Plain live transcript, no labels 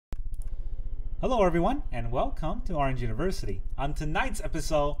Hello everyone, and welcome to Orange University. On tonight's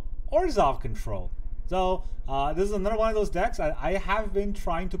episode, Orzhov Control. So, this is another one of those decks I have been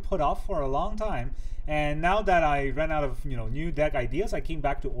trying to put off for a long time, and now that I ran out of new deck ideas, I came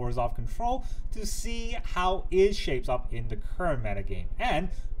back to Orzhov Control to see how it shapes up in the current metagame. And,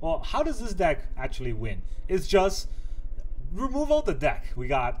 well, how does this deck actually win? It's just removal the deck. We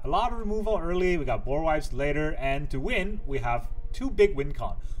got a lot of removal early, we got board wipes later, and to win, we have two big win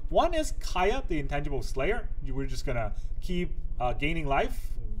con. One is Kaya, the Intangible Slayer. We're just gonna keep gaining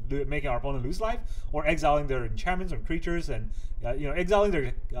life, making our opponent lose life, or exiling their enchantments and creatures, and exiling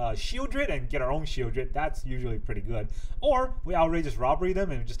their Shieldred and get our own Shieldred. That's usually pretty good. Or we Outrageous Robbery them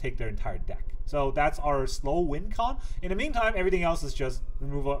and just take their entire deck. So that's our slow win con. In the meantime, everything else is just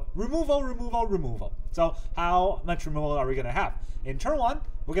removal. So how much removal are we gonna have? In turn one,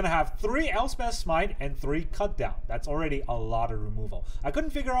 we're gonna have 3 Elspeth Smite and 3 Cut Down. That's already a lot of removal. I couldn't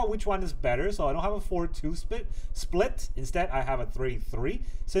figure out which one is better, so I don't have a 4-2 split. Instead, I have a 3-3.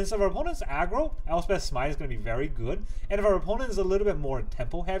 Since if our opponent's aggro, Elspeth Smite is gonna be very good. And if our opponent is a little bit more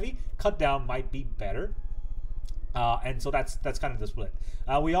tempo heavy, Cut Down might be better. And so that's kind of the split.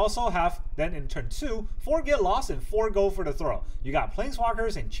 We also have, then in turn 2, 4 get lost and 4 go for the throw. You got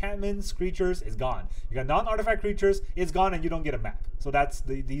Planeswalkers, enchantments, creatures, it's gone. You got non-artifact creatures, it's gone, and you don't get a map. So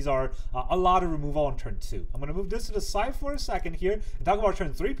these are a lot of removal on turn 2. I'm going to move this to the side for a second here and talk about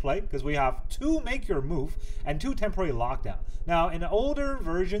turn 3 play, because we have 2 make your move and 2 temporary lockdown. Now, in older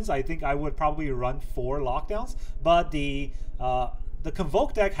versions, I think I would probably run 4 lockdowns, but the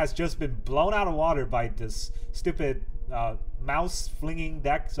Convoke deck has just been blown out of water by this stupid mouse flinging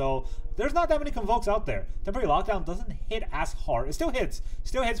deck, so there's not that many Convokes out there. Temporary Lockdown doesn't hit as hard. It still hits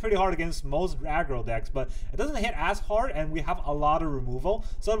pretty hard against most aggro decks, but it doesn't hit as hard, and we have a lot of removal.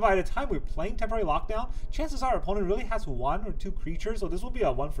 So by the time we're playing Temporary Lockdown, chances are our opponent really has 1 or 2 creatures, so this will be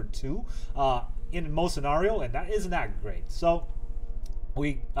a 1 for 2 in most scenario, and that isn't that great. So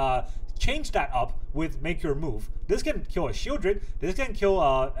we change that up with Make Your Move. This can kill a Shieldred, this can kill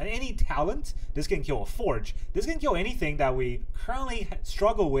any talent, this can kill a Forge, this can kill anything that we currently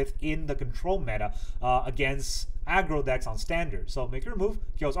struggle with in the control meta against aggro decks on standard. So Make Your Move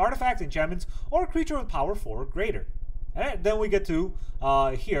kills artifacts, enchantments, or a creature with power 4 or greater. And then we get to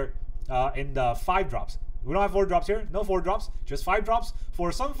here in the 5 drops. We don't have 4 drops here, no 4 drops, just 5 drops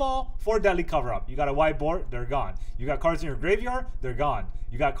for Sunfall, 4 Deadly Cover-Up. You got a white board, they're gone. You got cards in your graveyard, they're gone.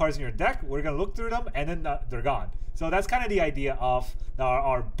 You got cards in your deck, we're gonna look through them, and then they're gone. So that's kind of the idea of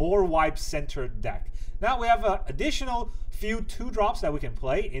our board wipe centered deck. Now we have an additional few 2 drops that we can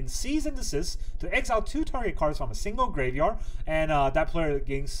play in Seize and Desist to exile 2 target cards from a single graveyard, and that player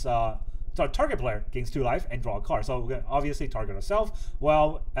gains target player gains 2 life and draw a card. So we're going to obviously target ourselves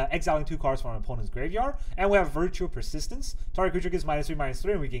while exiling 2 cards from an opponent's graveyard. And we have Virtue of Persistence. Target creature gets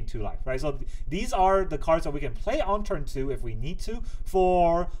 -3/-3 and we gain 2 life, right? So these are the cards that we can play on turn 2 if we need to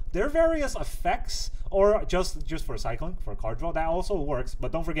for their various effects, or just for cycling, for card draw. That also works,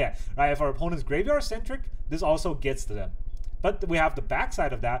 but don't forget, right? If our opponent's graveyard centric, this also gets to them. But we have the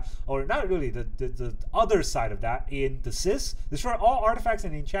backside of that, or not really, the other side of that in Desist. Destroy all artifacts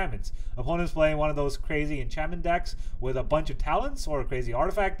and enchantments. Opponents playing one of those crazy enchantment decks with a bunch of talents, or a crazy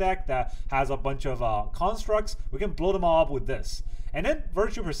artifact deck that has a bunch of constructs. We can blow them all up with this. And then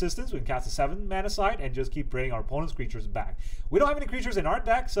Virtue Persistence, we can cast a 7 mana side and just keep bringing our opponent's creatures back. We don't have any creatures in our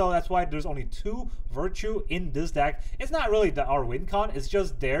deck, so that's why there's only 2 Virtue in this deck. It's not really our win con, it's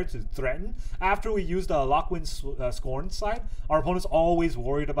just there to threaten. After we use the Lockwind Scorn side, our opponent's always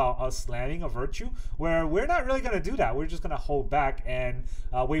worried about us slamming a Virtue, where we're not really going to do that. We're just going to hold back and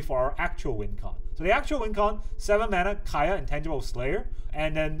wait for our actual win con. So the actual win con, 7 mana Kaya, Intangible Slayer,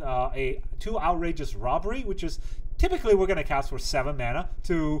 and then 2 Outrageous Robbery, which is typically we're going to cast for 7 mana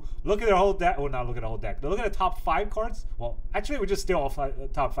to look at their whole deck, or not look at the whole deck, but look at the top 5 cards. Well, actually we just steal all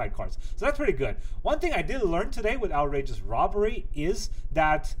top 5 cards. So that's pretty good. One thing I did learn today with Outrageous Robbery is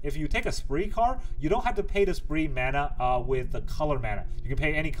that if you take a Spree card, you don't have to pay the Spree mana with the color mana. You can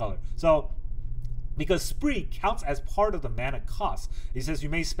pay any color. So because Spree counts as part of the mana cost. It says you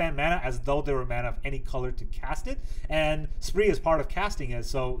may spend mana as though they were mana of any color to cast it, and Spree is part of casting it,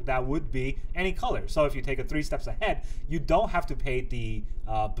 so that would be any color. So if you take it 3 steps ahead, you don't have to pay the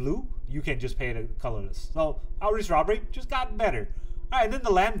blue, you can just pay the colorless. So Outrageous Robbery just got better. Alright, and then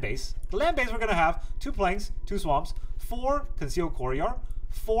the land base. The land base, we're going to have 2 plains, 2 swamps, 4 Concealed Courtyard,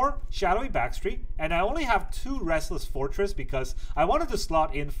 4 Shadowy Backstreet, and I only have 2 Restless Fortress because I wanted to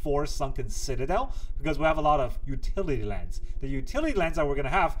slot in 4 Sunken Citadel because we have a lot of utility lands. The utility lands that we're going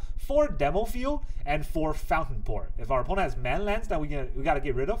to have 4 Demo Field and 4 Fountainport. If our opponent has man lands that we got to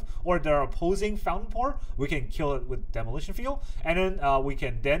get rid of, or they're opposing Fountainport, we can kill it with Demolition Field, and then we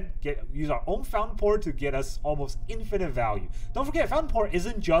can then use our own Fountainport to get us almost infinite value. Don't forget, Fountainport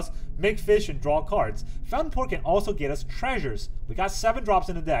isn't just make fish and draw cards. Fountainport can also get us treasures. We got 7 drops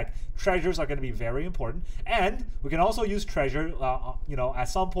in the deck. Treasures are going to be very important, and we can also use treasure, you know, at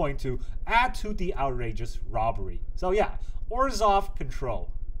some point to add to the Outrageous Robbery. So yeah, Orzhov Control,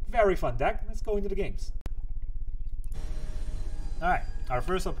 very fun deck. Let's go into the games. All right, our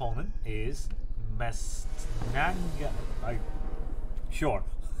first opponent is Sure,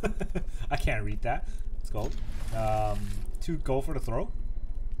 I can't read that. Let's go. 2 go for the throw.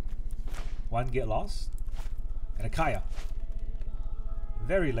 1 get lost, and a Kaya.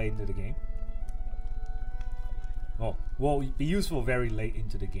 Very late into the game. Oh, will be useful very late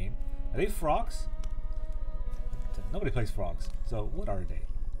into the game. Are they frogs? Nobody plays frogs. So what are they?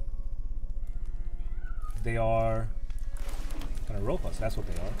 They are gonna rope us. That's what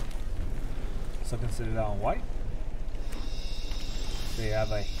they are. So consider that on white. They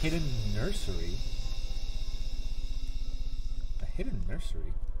have a hidden nursery. A hidden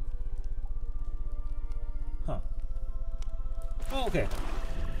nursery. Huh. Oh, okay.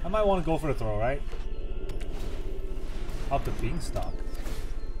 I might want to go for the throw, right? Up the beanstalk.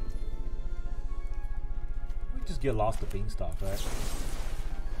 We just get lost the beanstalk, right?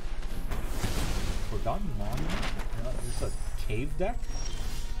 Forgotten Monument? This is a cave deck?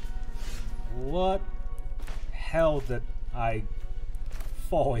 What hell did I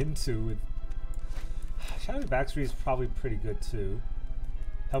fall into? Shadowy Backstreet is probably pretty good too.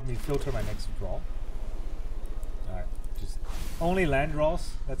 Help me filter my next draw. Alright, just only land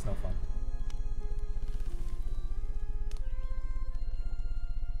draws? That's no fun.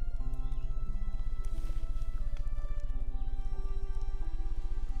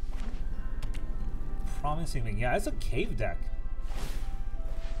 Promising thing. Yeah, it's a cave deck.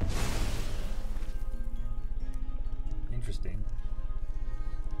 Interesting.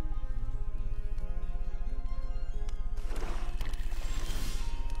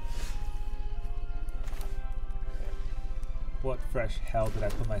 What fresh hell did I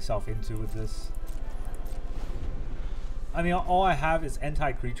put myself into with this? I mean, all I have is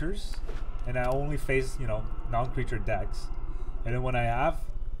anti-creatures, and I only face, you know, non-creature decks. And then when I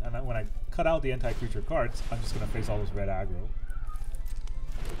cut out the anti-creature cards, I'm just gonna face all those red aggro.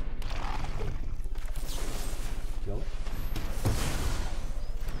 Kill it.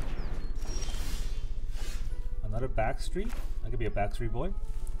 Another Backstreet? I could be a Backstreet boy.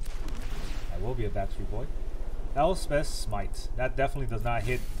 I will be a Backstreet boy. Elspeth Smite. That definitely does not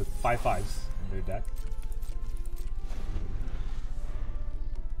hit the 5/5s in their deck.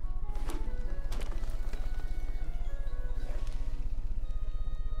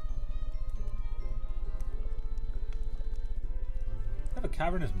 I have a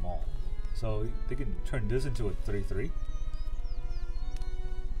Cavernous Maul, so they can turn this into a 3/3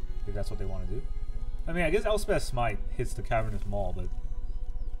 if that's what they want to do. I mean, I guess Elspeth Smite hits the Cavernous Maul, but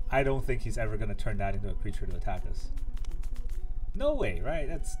I don't think he's ever going to turn that into a creature to attack us. No way, right?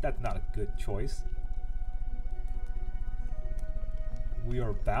 That's not a good choice. We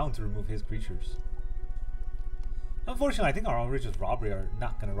are bound to remove his creatures. Unfortunately, I think our Outrageous Robbery are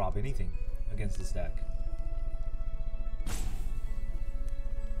not going to rob anything against this deck.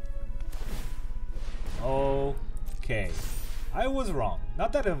 Okay. I was wrong.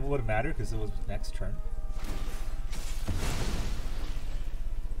 Not that it would matter because it was next turn.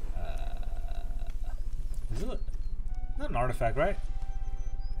 Is it not an artifact, right?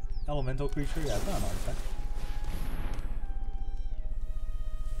 Elemental creature? Yeah, it's not an artifact.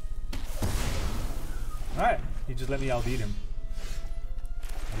 Alright, he just let me outbeat him.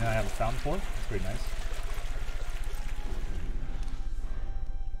 And then I have a Fountainport. That's pretty nice.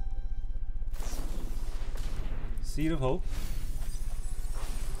 Seed of Hope.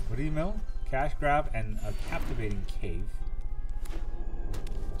 What do you mill? Cash grab and a Captivating Cave.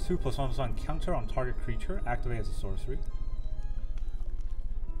 2+1/+1 counter on target creature. Activate as a sorcery.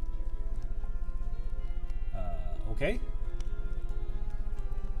 Okay.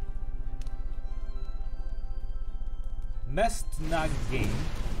 Mestnagane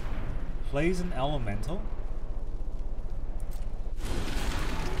plays an elemental.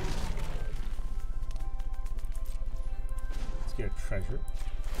 Let's get a treasure.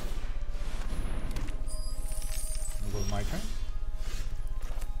 I'm gonna go with my turn.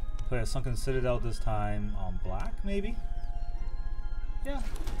 Play a Sunken Citadel this time on black, maybe? Yeah.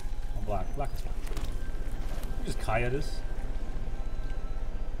 Oh, black. Black is fine. Just Kaya this.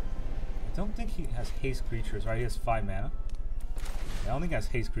 I don't think he has haste creatures, right? He has 5 mana. I don't think he has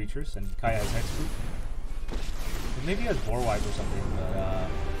haste creatures, and Kaya has hexproof. Maybe he has Boar Wipe or something, but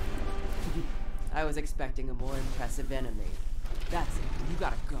I was expecting a more impressive enemy. That's it. You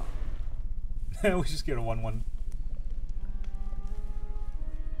gotta go. we just get a 1/1.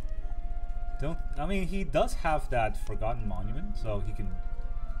 I mean, he does have that Forgotten Monument, so he can,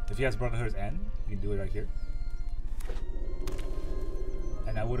 if he has Brotherhood's End, he can do it right here.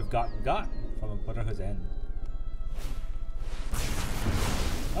 And I would have gotten from a Brotherhood's End.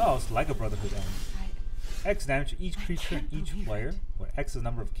 Oh, it's like a Brotherhood's End. X damage to each creature and each player, where X is the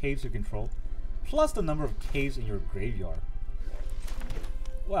number of caves you control, plus the number of caves in your graveyard.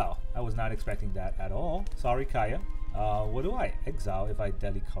 Well, I was not expecting that at all. Sorry, Kaya. What do I exile if I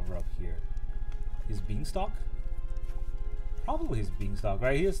deadly cover up here? His Beanstalk? Probably his Beanstalk,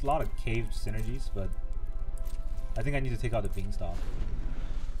 right? He has a lot of cave synergies, but I think I need to take out the Beanstalk.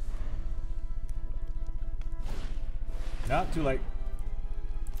 Not too late.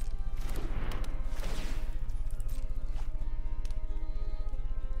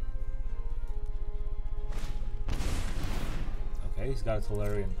 Okay, he's got a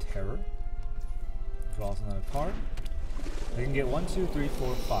Tolarian Terror. Draws another card. I can get 1, 2, 3,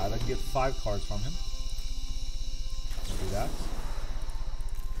 4, 5. I can get 5 cards from him. I'll do that.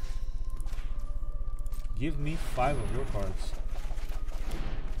 Give me 5 of your cards.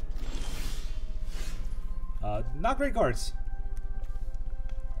 Not great cards.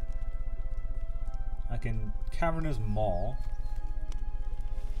 I can Cavernous Maul.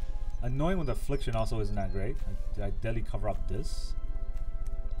 Annoying with Affliction also isn't that great. I deadly cover up this.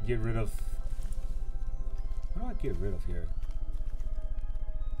 Get rid of... What do I get rid of here?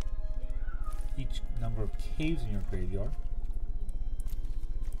 Each number of caves in your graveyard.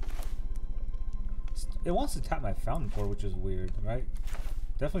 It wants to tap my Fountainport, which is weird, right?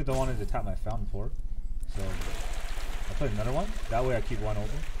 Definitely don't want it to tap my Fountainport. So I'll play another one. That way I keep one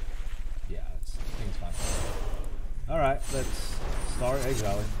open. Yeah, I think it's fine. Alright, let's start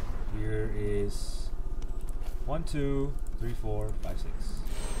exiling. Here is 1, 2, 3, 4, 5, 6.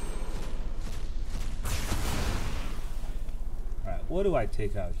 Alright, what do I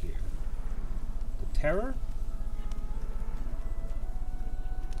take out here? The Terror?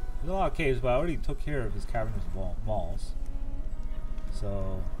 There's a lot of caves, but I already took care of his Cavernous Mauls.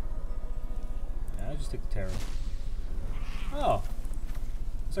 So yeah, I'll just take the Terror. Oh!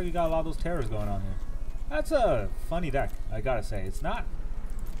 Looks like you got a lot of those Terrors going on here. That's a funny deck, I gotta say. It's not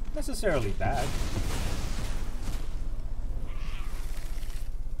necessarily bad.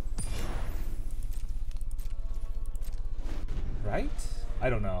 Right? I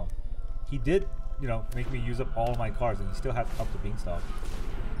don't know. He did, you know, make me use up all of my cards, and he still had up the Beanstalk.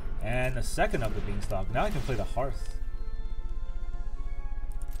 And a second of the Beanstalk. Now I can play the Hearth.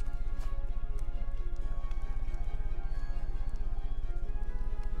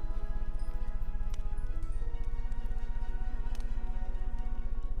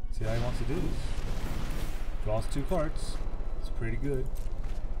 See how he wants to do this. Draws 2 cards. It's pretty good.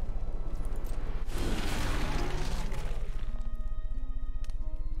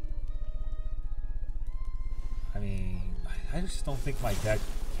 I mean, I just don't think my deck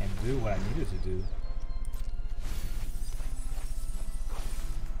can do what I needed to do.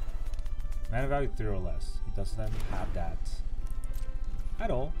 Mana value 3 or less. He doesn't have that at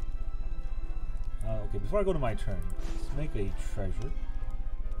all. Okay, before I go to my turn, let's make a treasure.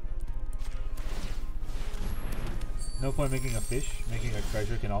 No point making a fish. Making a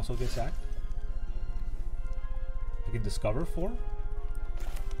treasure can also get sacked. I can discover 4.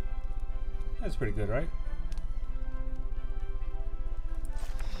 That's pretty good, right?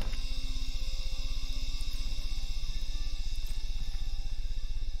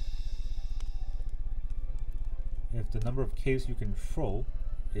 If the number of caves you control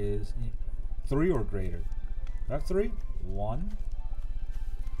is 3 or greater. Do I have 3? 1.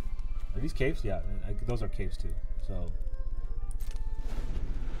 Are these caves? Yeah, those are caves too. So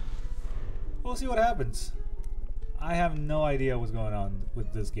we'll see what happens. I have no idea what's going on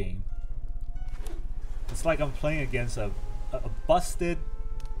with this game. It's like I'm playing against a busted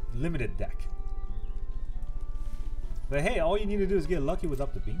limited deck. But hey, all you need to do is get lucky with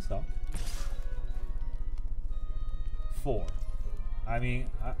up the Beanstalk. 4. I mean,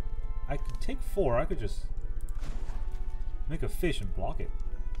 I could take 4. I could just make a fish and block it.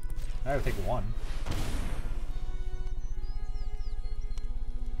 I gotta take 1.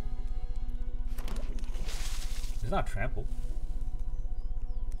 It's not trample.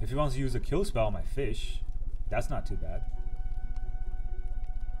 If he wants to use a kill spell on my fish, that's not too bad.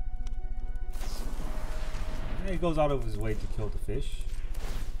 And he goes out of his way to kill the fish.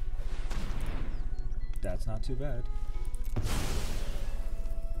 That's not too bad.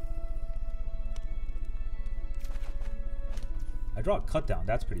 I draw a cut down.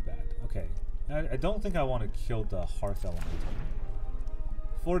 That's pretty bad. Okay. I don't think I want to kill the Hearth Elemental.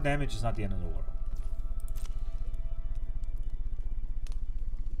 4 damage is not the end of the world.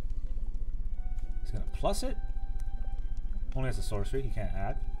 He's going to plus it. Only has a sorcery. He can't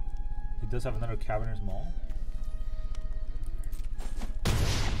add. He does have another Caverner's Maul. He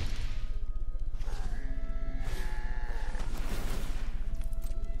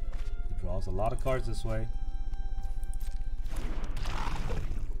draws a lot of cards this way.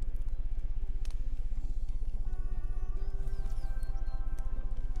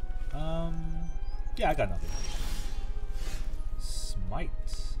 Yeah, I got nothing. Smite.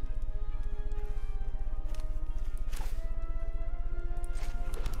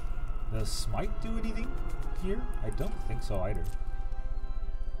 Does Smite do anything here? I don't think so either.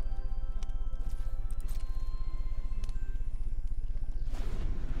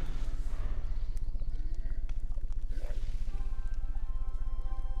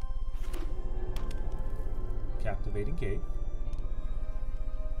 Captivating Cave.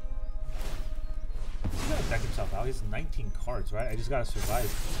 He's gotta deck himself out. He has 19 cards, right? I just gotta survive.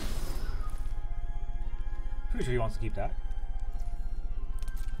 Pretty sure he wants to keep that.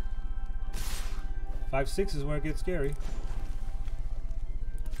 5-6 is where it gets scary.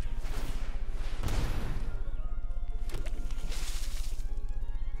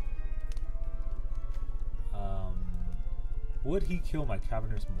 Would he kill my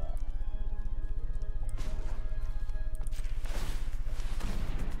Caverner's Maul?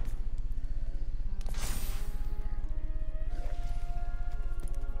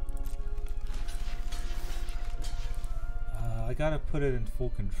 I gotta put it in full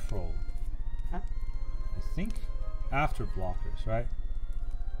control. I think after blockers, right?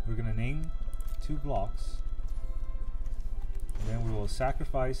 We're gonna name 2 blocks. And then we will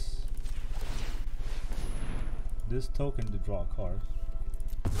sacrifice this token to draw a card.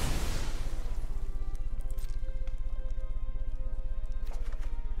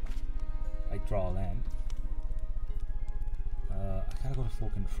 I draw a land. I gotta go to full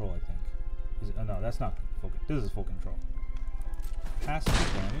control, I think. Is it, oh no, that's not full. This is full control. Passive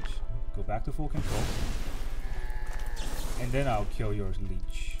damage. Go back to full control. And then I'll kill your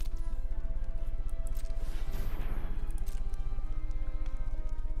leech.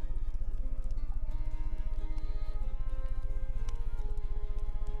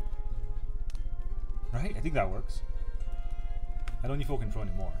 Right? I think that works. I don't need full control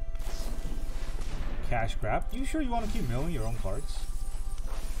anymore. Cash grab. You sure you want to keep milling your own cards?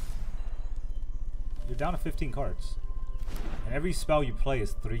 You're down to 15 cards. And every spell you play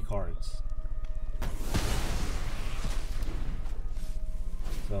is 3 cards.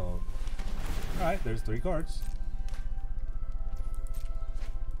 So, alright, there's 3 cards.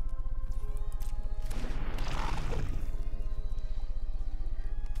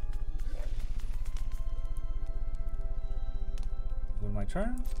 Go to my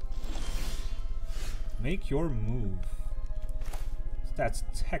turn. Make your move. That's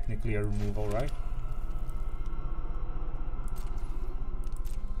technically a removal, right?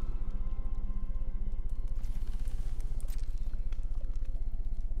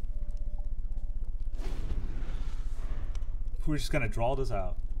 We're just gonna draw this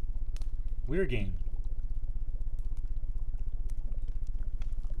out. Weird game.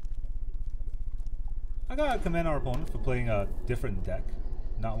 I gotta commend our opponent for playing a different deck,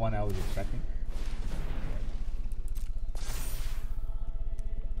 not one I was expecting.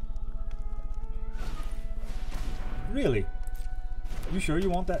 Really? You sure you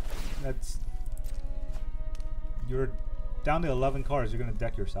want that? That's... You're down to 11 cards, you're gonna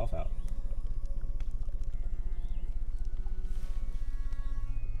deck yourself out.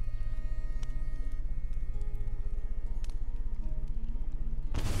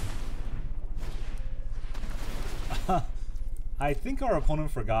 I think our opponent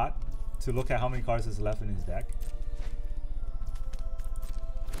forgot to look at how many cards is left in his deck.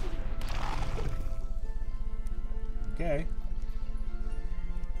 Okay.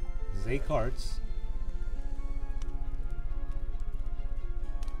 This is 8 cards.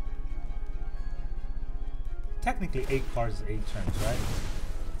 Technically 8 cards is 8 turns, right?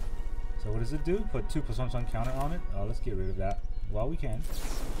 So what does it do? Put 2+1/+1 counter on it? Oh, let's get rid of that while we can.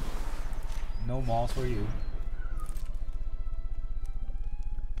 No mauls for you.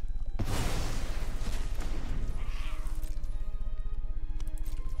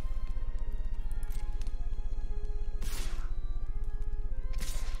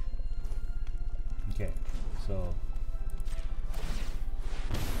 So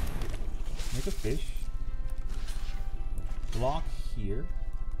make a fish. Block here.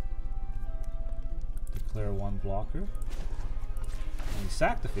 Declare one blocker. And we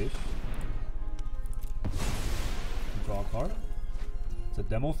sack the fish. Draw a card. It's a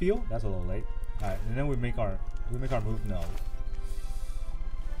demo field. That's a little late. Alright, and then we make our move. No. I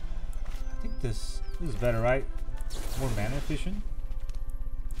think this is better, right? More mana efficient.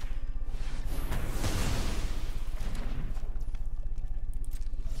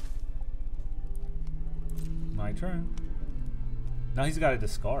 My turn. Now he's got to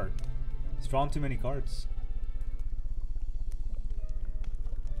discard. He's drawn too many cards.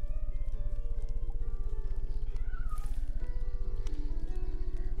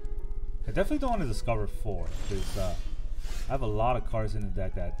 I definitely don't want to discover 4 because I have a lot of cards in the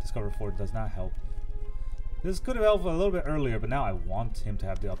deck that discover 4 does not help. This could have helped a little bit earlier, but now I want him to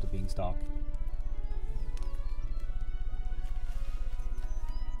have the up the beanstalk.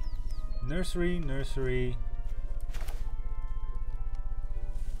 Nursery, nursery.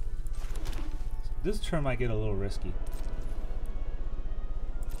 This turn might get a little risky.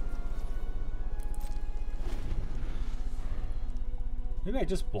 Maybe I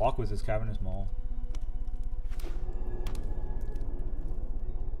just block with this Cavernous Maw.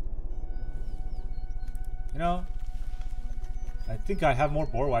 You know, I think I have more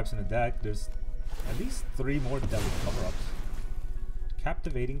board wipes in the deck. There's at least 3 more deadly cover-ups.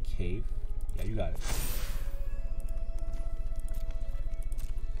 Captivating Cave. Yeah, you got it.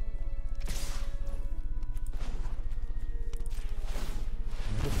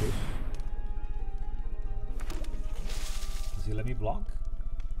 Another fish. Does he let me block?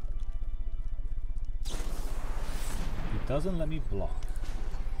 He doesn't let me block.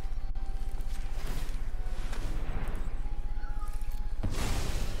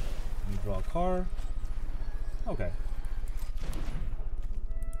 Let me draw a card. Okay.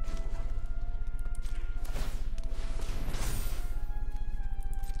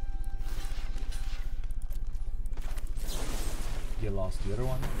 You lost the other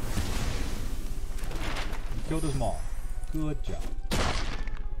one. You killed his maw. Good job.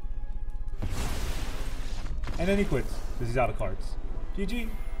 And then he quits because he's out of cards. GG.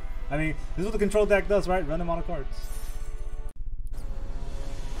 I mean, this is what the control deck does, right? Run them out of cards.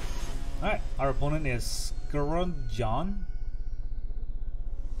 Alright, our opponent is Skorojan.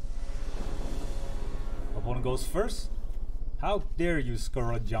 Opponent goes first. How dare you,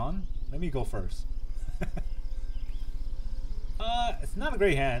 Skorojan? Let me go first. It's not a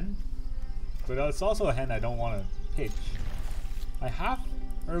great hand, but it's also a hand I don't want to pitch. I have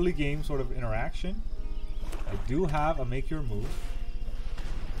early game sort of interaction. I do have a make your move.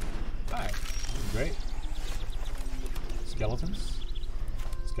 Alright, great. Skeletons.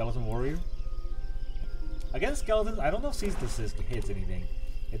 Skeleton warrior. Against skeletons, I don't know if Cease Desist hits anything.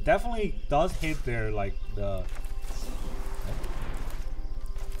 It definitely does hit their, like, the...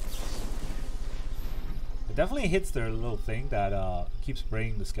 It definitely hits their little thing that keeps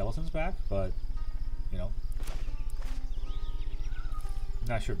bringing the skeletons back, but, you know. I'm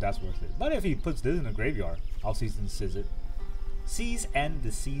not sure if that's worth it. But if he puts this in the graveyard, I'll cease and desist it. Cease and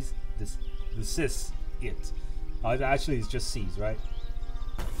desist it. Actually, it's just seize, right?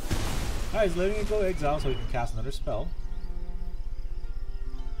 Alright, he's letting it go exile so he can cast another spell.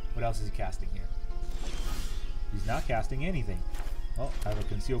 What else is he casting here? He's not casting anything. Oh, I have a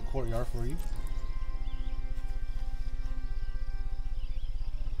Concealed Courtyard for you.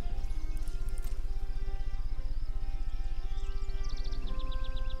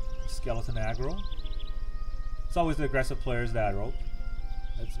 Skeleton aggro. It's always the aggressive players that rope.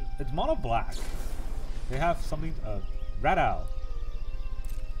 It's mono black. They have something, rat owl.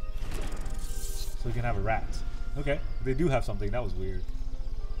 So we can have a rat. Okay, they do have something. That was weird.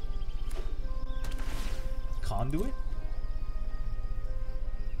 Conduit?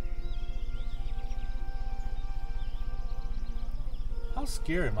 How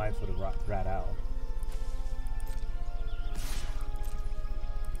scared am I for the rat owl?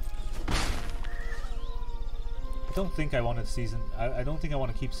 I don't think I want to season. I don't think I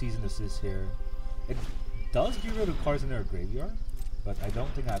want to keep season desist here. It does get rid of cards in their graveyard, but I don't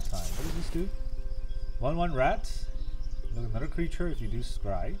think I have time. What does this do? 1/1 rat. Look, another creature if you do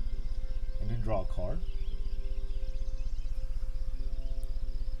scry, and then draw a card.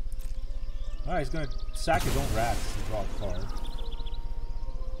 Alright, he's gonna sack his own rats to draw a card.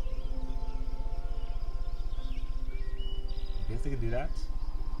 I guess they can do that.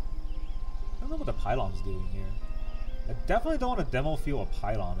 I don't know what the pylon's doing here. I definitely don't want to demo field a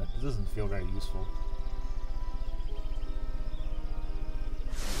pylon. It doesn't feel very useful.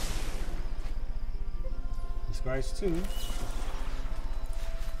 scries too.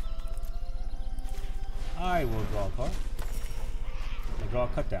 I will draw a card. I draw a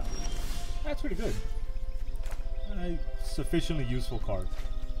cut down. That's pretty good. A sufficiently useful card.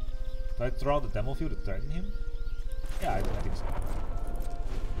 Do I throw out the demo field to threaten him? Yeah, I think so.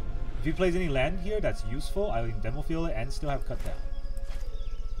 If he plays any land here that's useful, I can demo field it and still have cut down.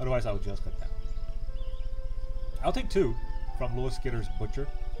 Otherwise, I would just cut down. I'll take 2 from Lewis Skitter's Butcher.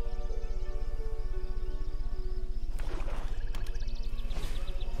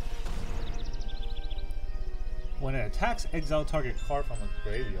 When it attacks, exile target card from a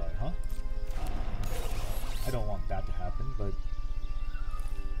graveyard, huh? I don't want that to happen, but...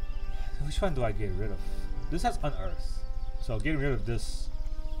 Which one do I get rid of? This has Unearth. So getting rid of this...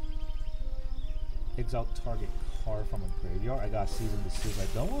 Exile target card from a graveyard. I got Season Desist. I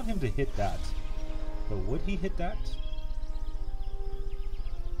don't want him to hit that. But would he hit that?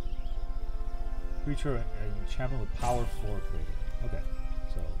 Creature enchantment with power 4 greater. Okay.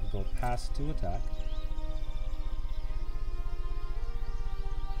 So we go past 2 attack.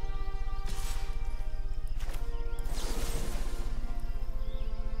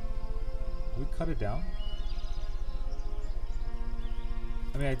 We cut it down.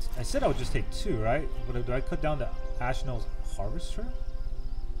 I mean, I said I would just take 2, right? But do I cut down the Ashnell's Harvester?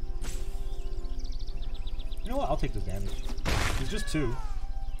 You know what? I'll take this damage. It's just 2.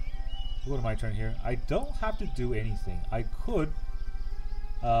 We'll go to my turn here. I don't have to do anything. I could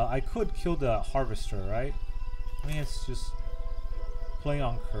kill the Harvester, right? I mean, it's just playing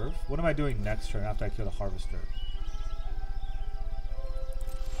on curve. What am I doing next turn after I kill the Harvester?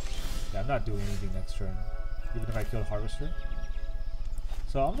 Yeah, I'm not doing anything next turn, even if I kill the Harvester.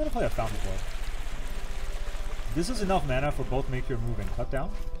 So I'm gonna play a Fountainport. This is enough mana for both make your move and cut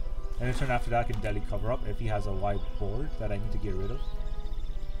down. And in turn after that, I can deadly cover up if he has a wide board that I need to get rid of.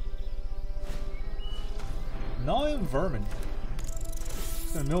 Gnawing Vermin.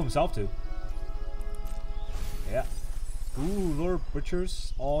 He's gonna mill himself too. Yeah. Ooh, Lord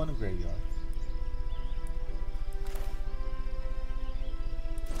Butchers all in the graveyard.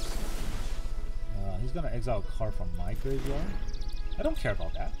 He's gonna exile a card from my graveyard. I don't care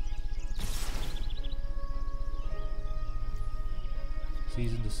about that.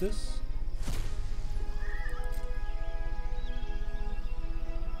 Season Desist.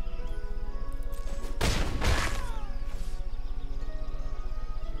 I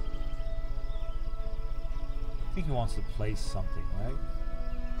think he wants to play something, right?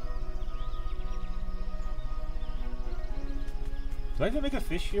 Do I even make a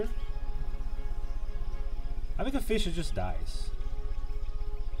fish here? I make a fish, it just dies.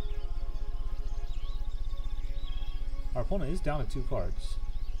 Our opponent is down to 2 cards.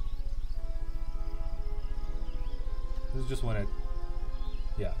 This is just when it...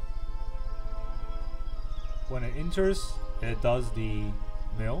 Yeah. When it enters, it does the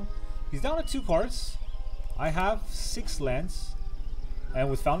mill. He's down to 2 cards. I have 6 lands. And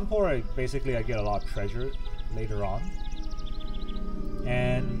with Fountainport, I get a lot of treasure later on.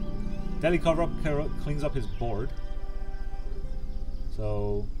 And Deadly Cover Up cleans up his board.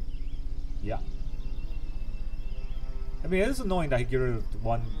 So, yeah. I mean, it is annoying that he get rid of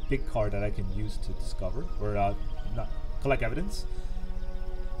one big card that I can use to discover or not collect evidence.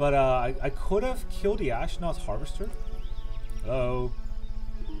 But I could have killed the Ashnell's Harvester. Hello.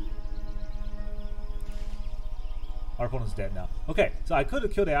 Our opponent's dead now. Okay, so I could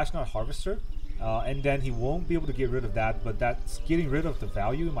have killed the Ashnell Harvester, and then he won't be able to get rid of that. But that's getting rid of the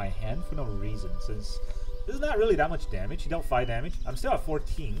value in my hand for no reason, since this is not really that much damage. He dealt 5 damage. I'm still at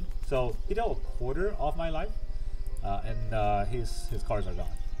 14, so he dealt a quarter of my life. And his cards are gone.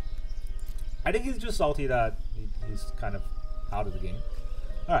 I think he's just salty that he's kind of out of the game.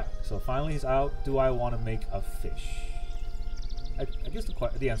 Alright, so finally he's out. Do I want to make a fish? I guess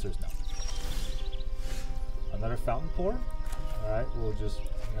the answer is no. Another Fountainport? Alright, we'll just...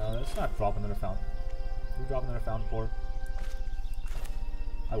 let's not drop another Fountain. We drop another Fountainport.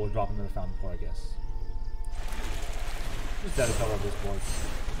 I will drop another Fountainport, I guess. Just dead to cover up this board.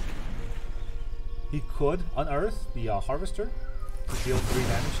 He could unearth the Harvester to deal 3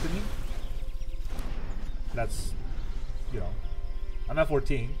 damage to me. That's, I'm at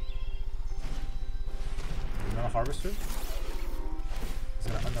 14. Another Harvester. He's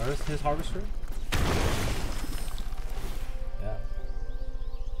gonna unearth his Harvester. Yeah.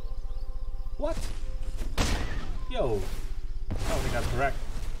 What? Yo. I don't think that's correct.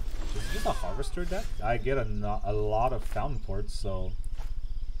 Is this a Harvester deck? I get a lot of Fountainports, so...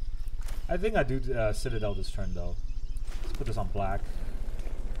 I think I do Citadel this turn though. Let's put this on black.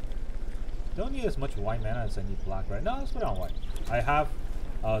 Don't need as much white mana as I need black right now. Let's put it on white. I have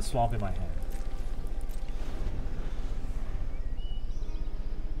Swamp in my hand.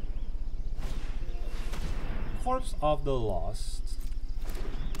 Corpse of the Lost.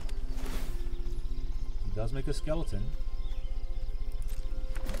 He does make a skeleton.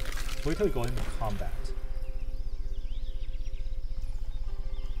 Wait till we go into combat.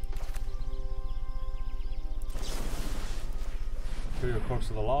 Trigger Corpse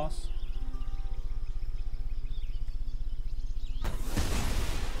of the Lost.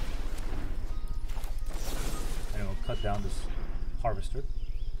 And we'll cut down this harvester.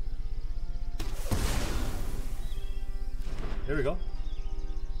 There we go.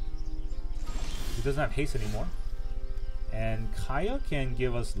 He doesn't have haste anymore. And Kaya can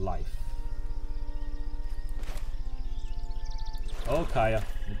give us life. Oh, Kaya,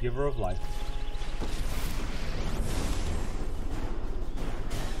 the giver of life.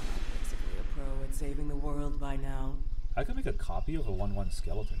 Basically a pro at saving the world by now. I could make a copy of a 1/1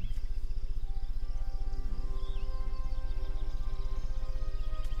 skeleton.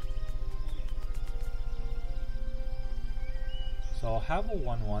 So I'll have a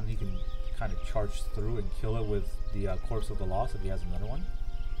 1/1 he can kind of charge through and kill it with the Corpse of the Lost if he has another one.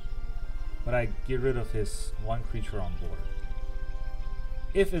 But I get rid of his one creature on board.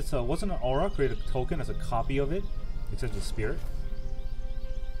 If it's wasn't an aura, create a token as a copy of it, except the spirit.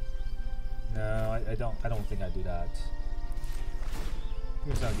 No, I don't think I do that.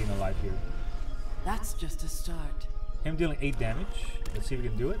 He's not getting alive here. That's just a start. Him dealing 8 damage. Let's see if we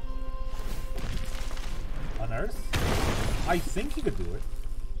can do it. Unearth? I think he could do it.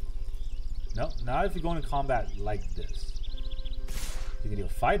 No, not if you go into combat like this. You can deal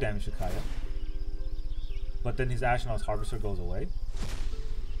 5 damage to Kaya. But then his Ashnod's Harvester goes away.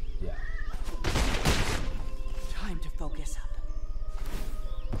 Yeah. Time to focus up.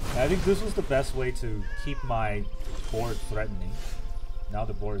 I think this was the best way to keep my board threatening. Now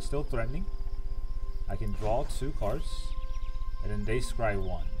the board is still threatening. I can draw 2 cards. And then they scry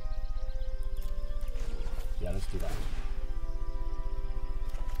 1. Yeah, let's do that.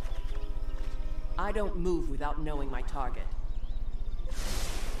 I don't move without knowing my target.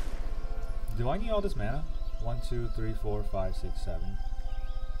 Do I need all this mana? 1, 2, 3, 4, 5, 6, 7.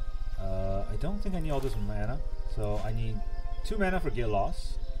 I don't think I need all this mana. So I need 2 mana for Get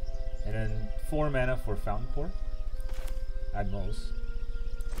Lost. And then 4 mana for Fountainport. At most.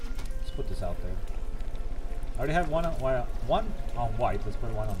 Let's put this out there. I already have one on white. Let's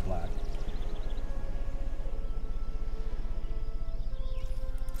put 1 on black.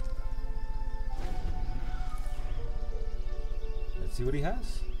 Let's see what he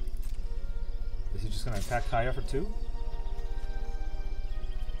has. Is he just going to attack Kaya for 2?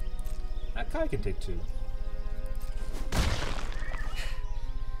 Kaya can take 2.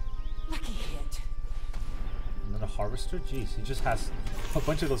 Lucky hit. And then a Harvester? Jeez, he just has a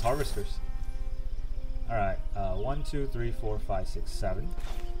bunch of those Harvesters. Alright, 1, 2, 3, 4, 5, 6, 7.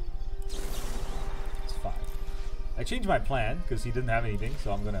 It's 5. I changed my plan because he didn't have anything,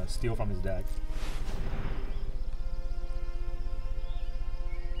 so I'm going to steal from his deck.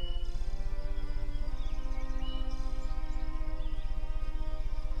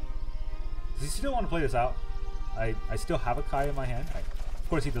 Does he still want to play this out? I still have a Kaya in my hand. Of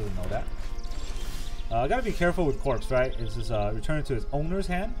course he doesn't know that. I gotta be careful with Corpse, right? It's just return it to his owner's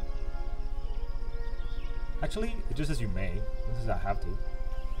hand. Actually, it just says you may. This is I have to.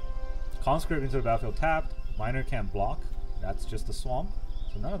 Conscript into the battlefield tapped. Miner can't block. That's just the swamp.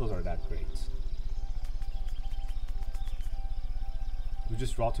 So none of those are that great. We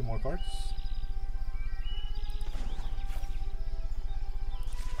just draw 2 more cards.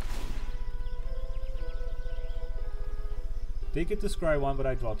 They get to scry 1, but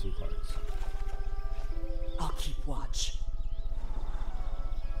I draw 2 cards. I'll keep watch.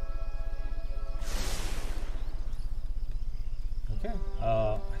 Okay.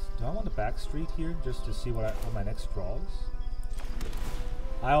 Do I want the Backstreet here just to see what my next draw is?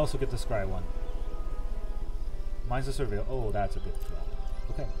 I also get to scry 1. Mine's a Surveil. Oh, that's a good draw.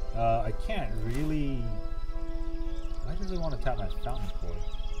 Okay. I can't really. Why does it want to tap my Fountainport?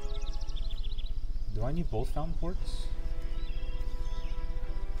 Do I need both Fountainports?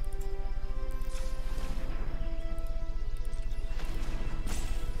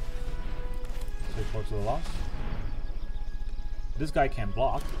 Corpse of the Lost. This guy can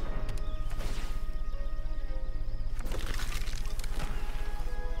block.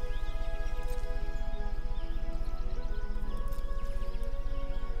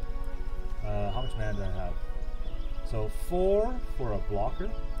 How much mana do I have? So 4 for a blocker.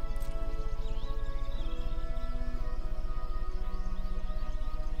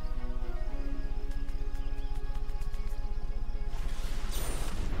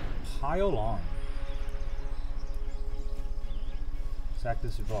 Pile on. Sack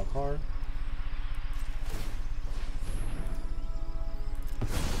this to draw a card.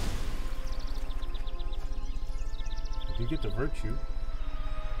 You get the virtue.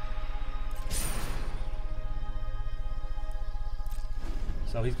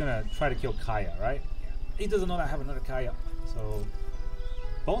 So he's gonna try to kill Kaya, right? Yeah. He doesn't know that I have another Kaya. So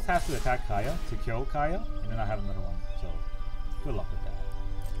both have to attack Kaya to kill Kaya, and then I have another one. So good luck with that.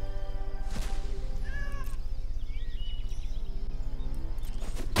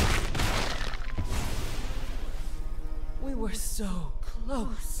 We were so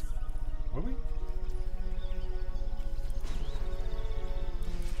close. Were we?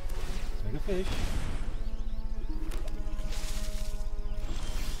 Make a fish.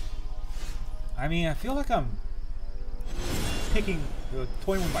 I mean, I feel like I'm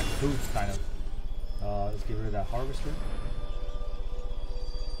toying with my foods, kind of. Let's get rid of that harvester.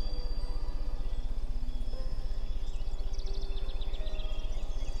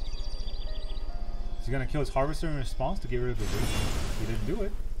 He's gonna kill his harvester in response to get rid of the fish. He didn't do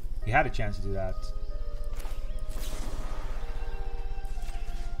it. He had a chance to do that.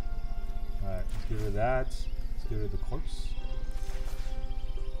 Alright, let's get rid of that. Let's get rid of the corpse.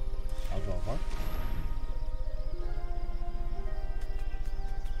 I'll draw a heart.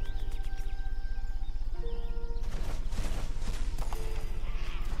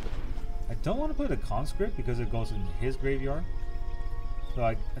 I don't want to play the conscript because it goes in his graveyard. So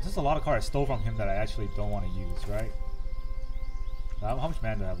it's just a lot of cards I stole from him that I actually don't want to use, right? How much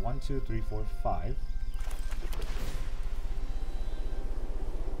mana do I have? 1, 2, 3, 4, 5.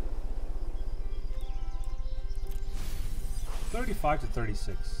 $35 to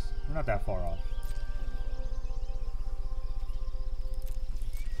 $36. We're not that far off.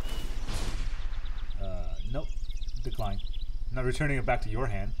 Nope. Decline. I'm not returning it back to your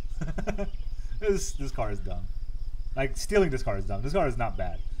hand. This card is dumb. Like, stealing this card is dumb. This card is not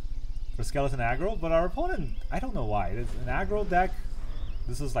bad for skeleton aggro, but our opponent, I don't know why. It's an aggro deck.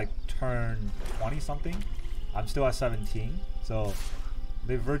 This is like turn 20 something. I'm still at 17, so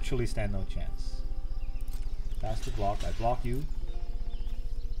they virtually stand no chance. Pass the block. I block you.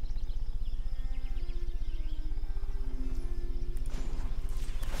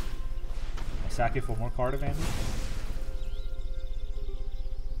 I sack it for more card advantage.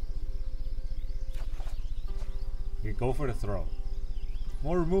 You go for the throw.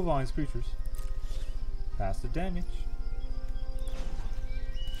 More removal on his creatures. Pass the damage.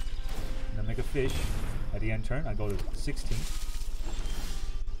 And then make a fish. At the end turn, I go to 16.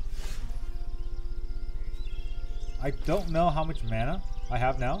 I don't know how much mana I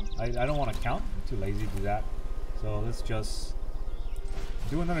have now. I don't want to count. I'm too lazy to do that. So let's just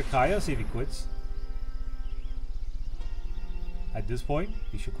do another Kaya, see if he quits. At this point,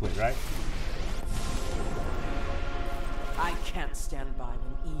 he should quit, right? I can't stand by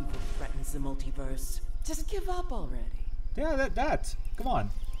when evil threatens the multiverse. Just give up already. Yeah, that. Come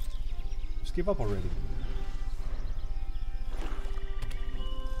on. Just give up already.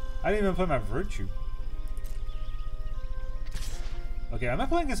 I didn't even play my virtue. Okay, am I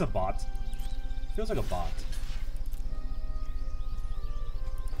playing against a bot? Feels like a bot.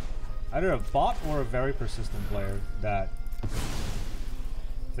 Either a bot or a very persistent player that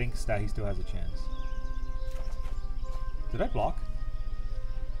thinks that he still has a chance. Did I block?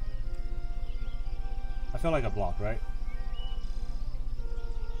 I feel like I blocked, right?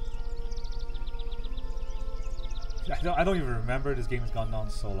 I don't even remember. This game has gone on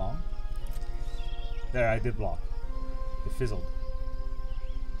so long. There, I did block. It fizzled.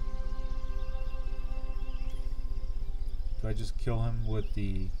 Do I just kill him with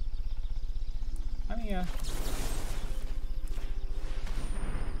the... I mean, yeah.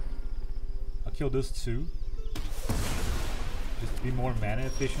 I'll kill this too. Just to be more mana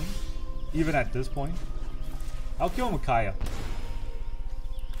efficient. Even at this point. I'll kill him with Kaya.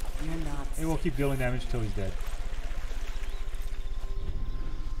 You're not. It will keep dealing damage until he's dead.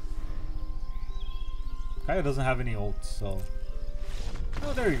 Kaya doesn't have any ults, so...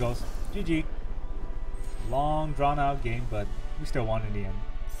 Oh, there he goes. GG. Long, drawn-out game, but we still won in the end.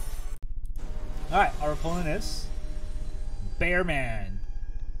 Alright, our opponent is... Bearman.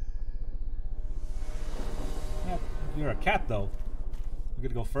 Yeah, you're a cat, though. We're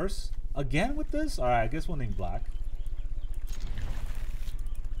gonna go first. Again with this? Alright, I guess we'll name Black.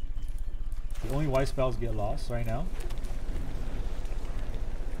 The only white spells get lost right now.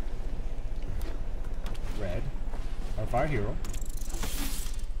 Red. Our fire hero.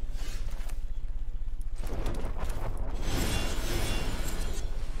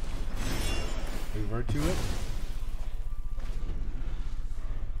 We virtue it.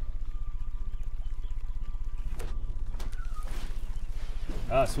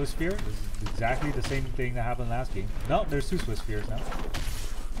 Swiss Spear. This is exactly the same thing that happened last game. No, there's 2 Swiss Spears now.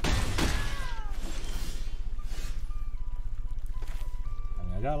 I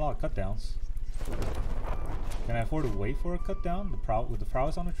mean, I got a lot of cut downs. Can I afford to wait for a cut down? With the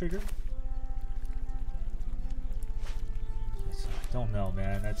prowess on the trigger? I don't know,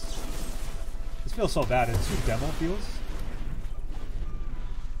 man. This feels so bad. It's 2 demo fields.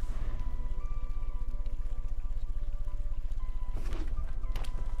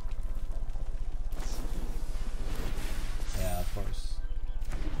 Yeah, of course.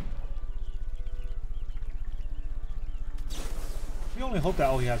 We only hope that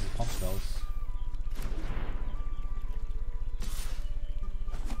all he has is pump spells.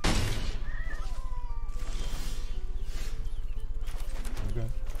 Okay.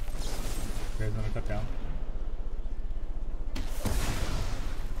 Okay, gonna cut down.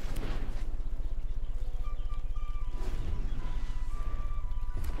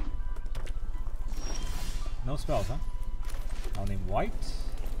 No spells, huh? I'll name white.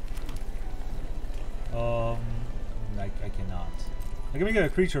 I cannot. I can make it a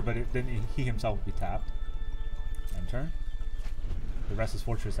creature, but then he himself will be tapped. End turn. The Restless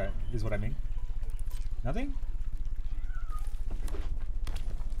Fortress is what I mean. Nothing?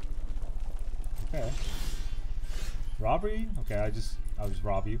 Okay. Robbery? Okay, I'll just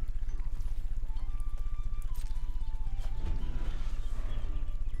rob you.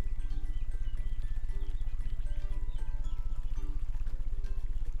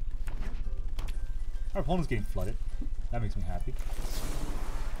 Our opponent's getting flooded. That makes me happy.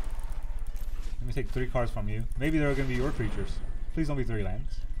 Let me take 3 cards from you. Maybe they're gonna be your creatures. Please don't be 3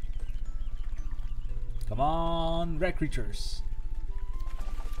 lands. Come on, red creatures.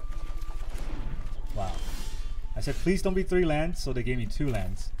 Wow. I said please don't be 3 lands, so they gave me 2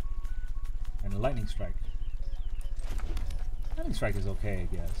 lands. And a lightning strike. Lightning strike is okay,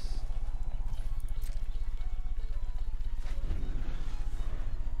 I guess.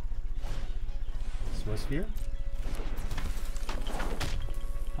 Swiss Spear?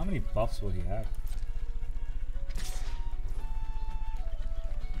 How many buffs will he have?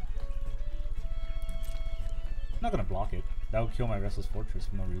 I'm not gonna block it. That would kill my Restless Fortress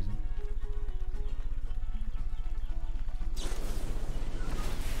for no reason.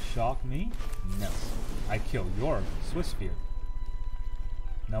 Shock me? No. I kill your Swiss Spear.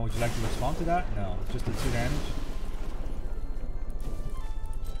 Now would you like to respond to that? No. Just the 2 damage?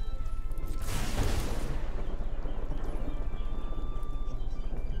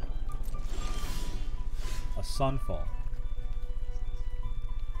 A Sunfall.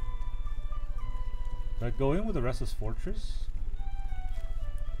 Do I go in with the Restless Fortress?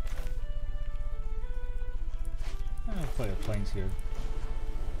 I'm gonna play a Plains here.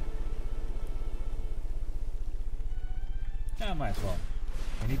 Yeah, might as well.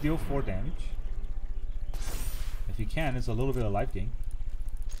 Can he deal 4 damage? If he can, it's a little bit of life gain.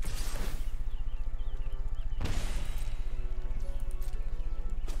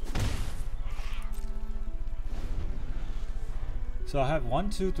 So I have 1,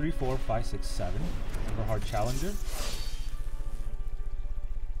 2, 3, 4, 5, 6, 7. Everhard Challenger.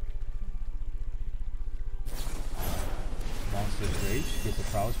 Monster's Rage gets the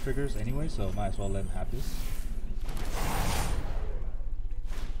prowess triggers anyway, so might as well let him have this.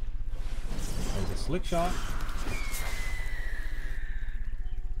 There's a Slick Shot.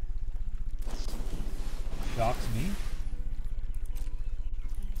 Shocks me.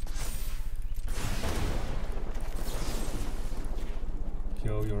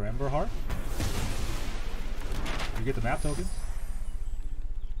 Kill your Ember Heart. You get the map tokens.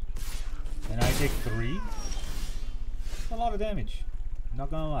 And I take 3. That's a lot of damage. Not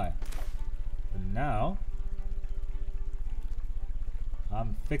gonna lie. But now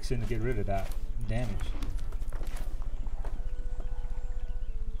I'm fixing to get rid of that damage.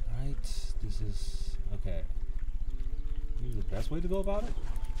 Right, this is okay. This is the best way to go about it?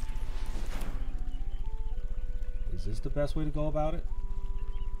 Is this the best way to go about it?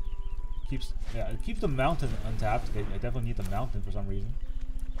 It keeps the mountain untapped. I definitely need the mountain for some reason.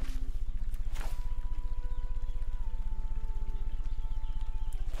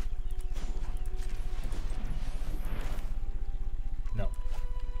 No.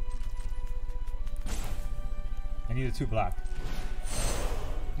 I need a 2 black.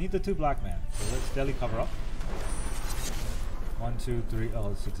 Need the 2 black, man. So let's steadily cover up. 1, 2, 3.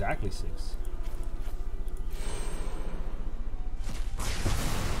 Oh, it's exactly 6.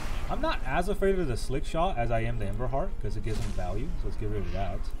 I'm not as afraid of the Slick Shot as I am the Ember Heart because it gives him value. So let's get rid of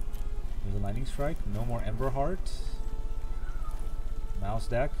that. There's a Lightning Strike. No more Ember Heart. Mouse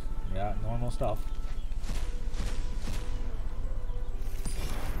deck. Yeah, normal stuff.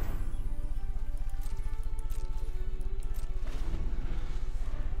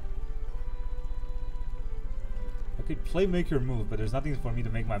 could play make your move, but there's nothing for me to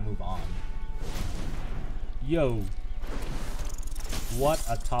make my move on. Yo. What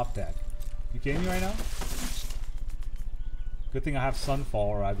a top deck. You kidding me right now? Good thing I have Sunfall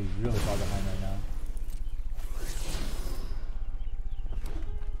or I'd be really far behind right now.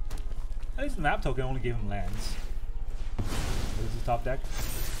 At least the map token only gave him lands. What is his top deck?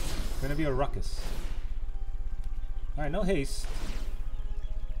 Gonna be a ruckus. Alright, no haste.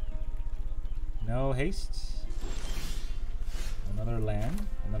 No haste. Another land.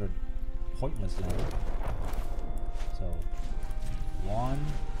 Another pointless land. So 1,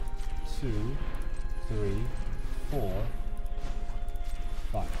 2, 3, 4,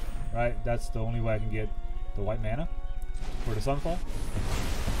 5. Right, that's the only way I can get the white mana for the Sunfall.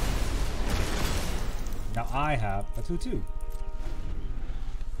 Now I have a 2/2.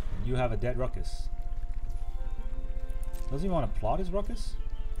 And you have a dead ruckus. Doesn't he want to plot his ruckus?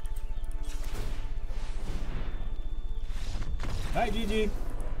 Alright, GG.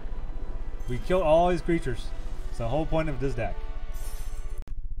 We killed all his creatures. It's the whole point of this deck.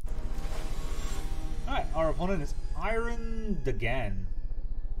 Alright, our opponent is Iron again.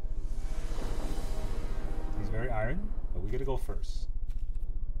 He's very iron, but we gotta go first.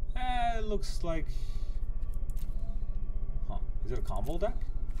 It looks like... Huh. Is it a combo deck?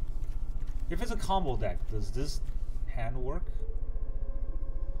 If it's a combo deck, does this hand work?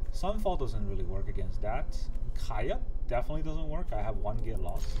 Sunfall doesn't really work against that. Kaya definitely doesn't work. I have 1 get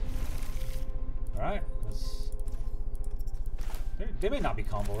lost. Alright, they may not be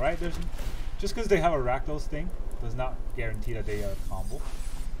combo, right? Just because they have a Rakdos thing does not guarantee that they are combo.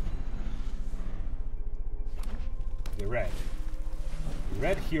 The red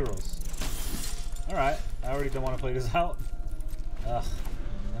heroes. Alright, I already don't want to play this out. Ugh,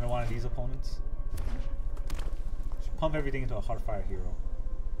 I don't want these opponents. Just pump everything into a Heartfire hero.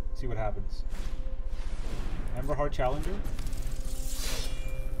 See what happens. Emberheart Challenger.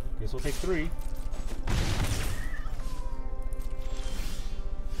 Guess we'll take 3.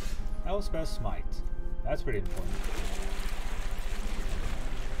 Elspeth Smite. That's pretty important.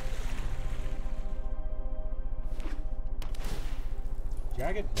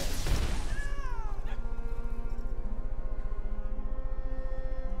 Jagged Bed.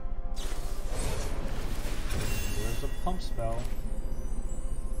 There's a pump spell.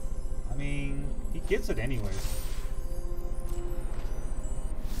 I mean, he gets it anyways.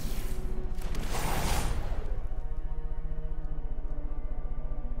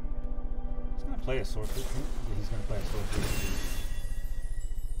 He's gonna play a sorcery. He's gonna play a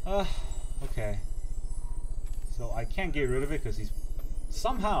sorcery. Okay. So I can't get rid of it because he's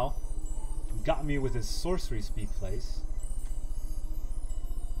somehow got me with his sorcery speed plays.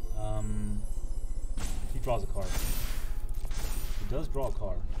 He draws a card. He does draw a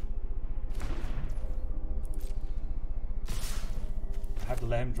card. I have to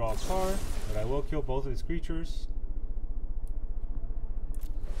let him draw a card, but I will kill both of his creatures.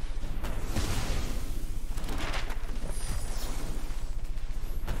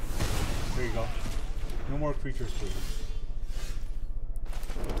 There you go. No more creatures, please.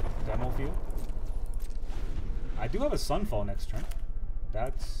 Demo Field. I do have a Sunfall next turn.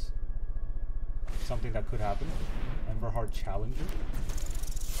 That's something that could happen. Emberheart Challenger.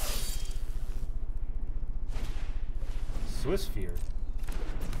 Swiss Fear.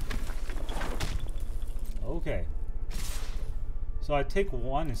 Okay. So I take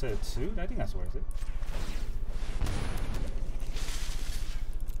 1 instead of 2. I think that's worth it.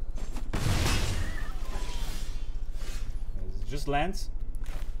 Is it just lands?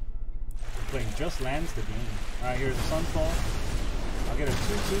 I'm playing just lands the game. Alright, here's a Sunfall. I'll get a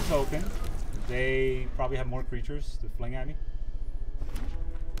 2/2 token. They probably have more creatures to fling at me.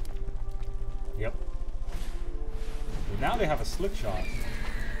 Yep. So now they have a Slick Shot.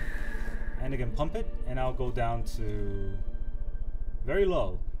 And they can pump it, and I'll go down to very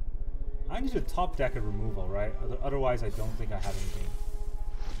low. I need to top deck a removal, right? Otherwise, I don't think I have anything.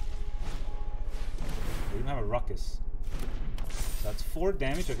 They even have a Ruckus. So that's 4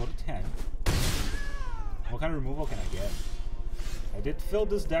 damage. I go to 10. What kind of removal can I get? I did fill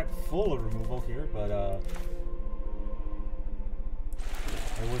this deck full of removal here, but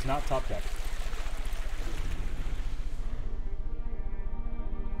it was not top deck.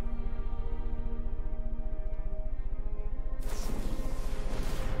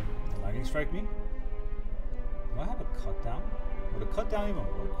 Lightning Strike me? Do I have a cut down? Would a cut down even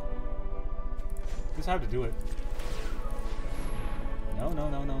work? Just have to do it. No. Do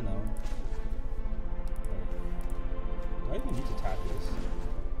I even need to tap this?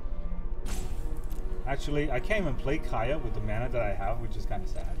 Actually, I can't even play Kaya with the mana that I have, which is kind of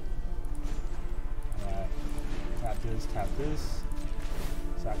sad. tap this.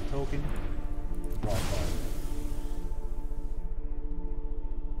 Sack a token. Draw a card.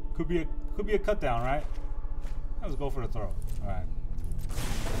 Could be a cut down, right? Let's go for the throw. Alright.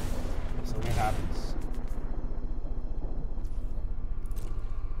 So it happens.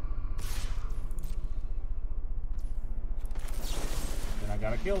 Then I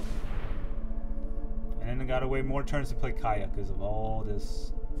got a kill. And then I gotta wait more turns to play Kaya because of all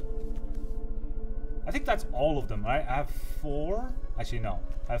this. I think that's all of them, right? I have 4. Actually, no.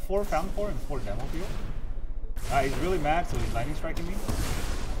 I have 4 Fountainport and 4 Demolition Field. He's really mad, so he's lightning striking me.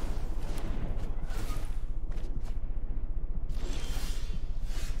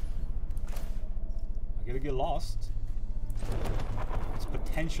 I gotta get lost. It's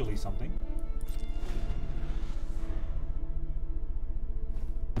potentially something.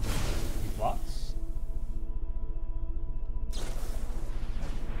 He blocks.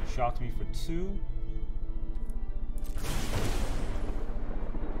 Shocked me for 2.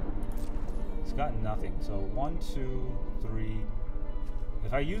 It's got nothing. So 1, 2, 3.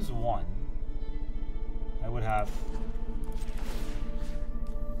 If I use 1, I would have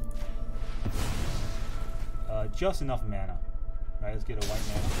just enough mana. Right, let's get a white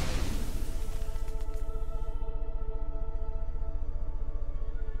mana.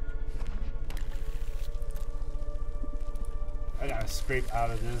 I gotta scrape out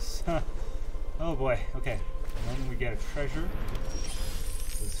of this. Oh boy, okay. And then we get a treasure.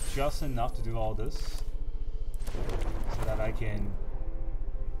 It's just enough to do all this. So that I can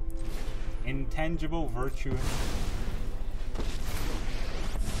Intangible Virtue.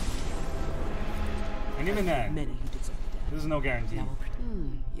 And even then, there's no guarantee.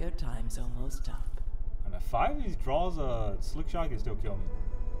 Your time's almost up. I'm at 5. He draws a slick shot, he can still kill me.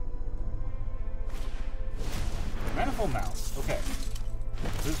 Manifold Mouse. Okay.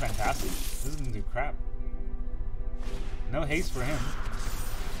 This is fantastic. This doesn't do crap. No haste for him.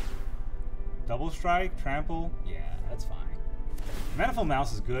 Double strike, trample. Yeah, that's fine. Manifold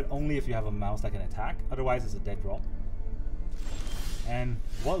Mouse is good only if you have a mouse that can attack. Otherwise, it's a dead draw. And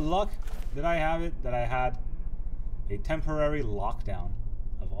what luck did I have it that I had a temporary lockdown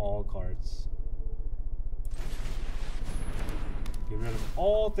of all cards. Get rid of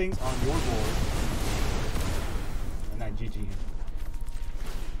all things on your board. And I GG him.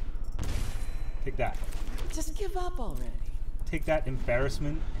 Take that. Just give up already. Take that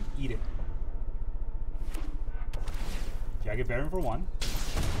embarrassment and eat it. Jagged Baron for 1.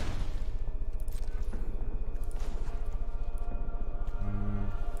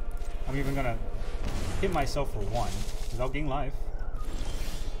 I'm even gonna hit myself for 1 without getting life.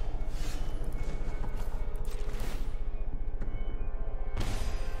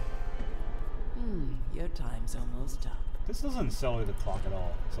 Your time's almost up. This doesn't accelerate the clock at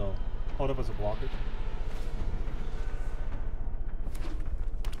all, so hold up as a blocker.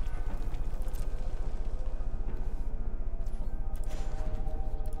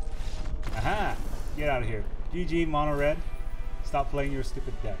 Aha! Get out of here. GG, mono red. Stop playing your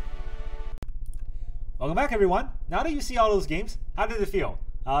stupid deck. Welcome back, everyone. Now that you see all those games, how did it feel?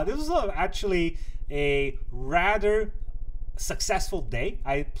 This was actually a rather successful day.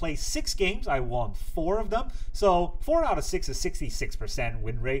 I played 6 games. I won 4 of them. So 4 out of 6 is 66%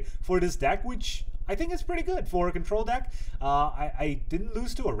 win rate for this deck, which I think is pretty good for a control deck. I didn't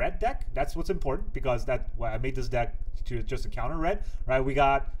lose to a red deck. That's what's important because I made this deck just to counter red, right? We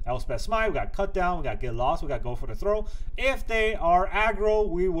got Elspeth Smite, we got Cut Down, we got Get Lost, we got Go for the Throw. If they are aggro,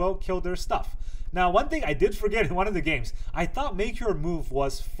 we will kill their stuff. Now, one thing I did forget in one of the games, I thought Make Your Move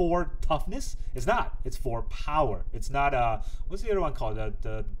was for toughness. It's not. It's for power. It's not, what's the other one called?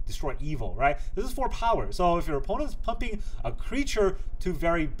 The Destroy Evil, right? This is for power. So if your opponent's pumping a creature to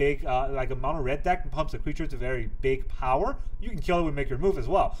very big, like a mono red deck pumps a creature to very big power, you can kill it with Make Your Move as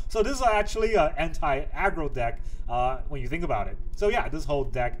well. So this is actually an anti-aggro deck when you think about it. So yeah, this whole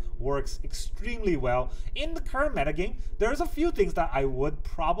deck works extremely well. In the current metagame, there's a few things that I would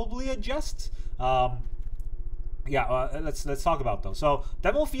probably adjust. Let's talk about those. So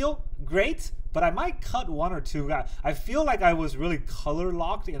Demo Field, great, but I might cut 1 or 2. I feel like I was really color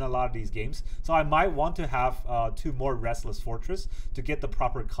locked in a lot of these games, so I might want to have 2 more Restless Fortress to get the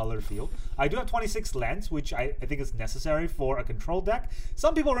proper color feel. I do have 26 lands, which I think is necessary for a control deck.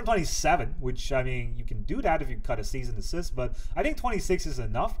 Some people run 27, which, I mean, you can do that if you cut a Season Assist, but I think 26 is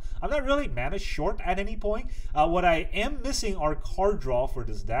enough. I'm not really mana short at any point. What I am missing are card draw for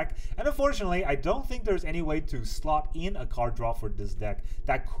this deck, and unfortunately, I don't think there's any way to slot in a card draw for this deck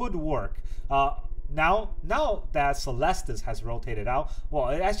that could work. now that Celestis has rotated out, well,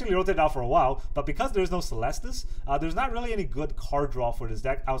 it actually rotated out for a while, but because there's no Celestis, there's not really any good card draw for this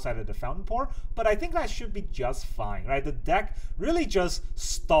deck outside of the Fountainport, but I think that should be just fine, right? The deck really just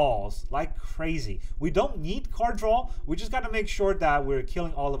stalls like crazy. We don't need card draw, we just got to make sure that we're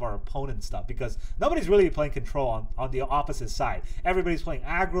killing all of our opponent's stuff, because nobody's really playing control on the opposite side. Everybody's playing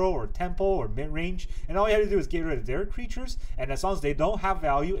aggro or tempo or mid-range, and all you have to do is get rid of their creatures, and as long as they don't have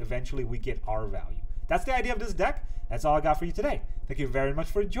value, eventually we get our value. That's the idea of this deck. That's all I got for you today. Thank you very much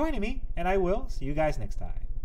for joining me, and I will see you guys next time.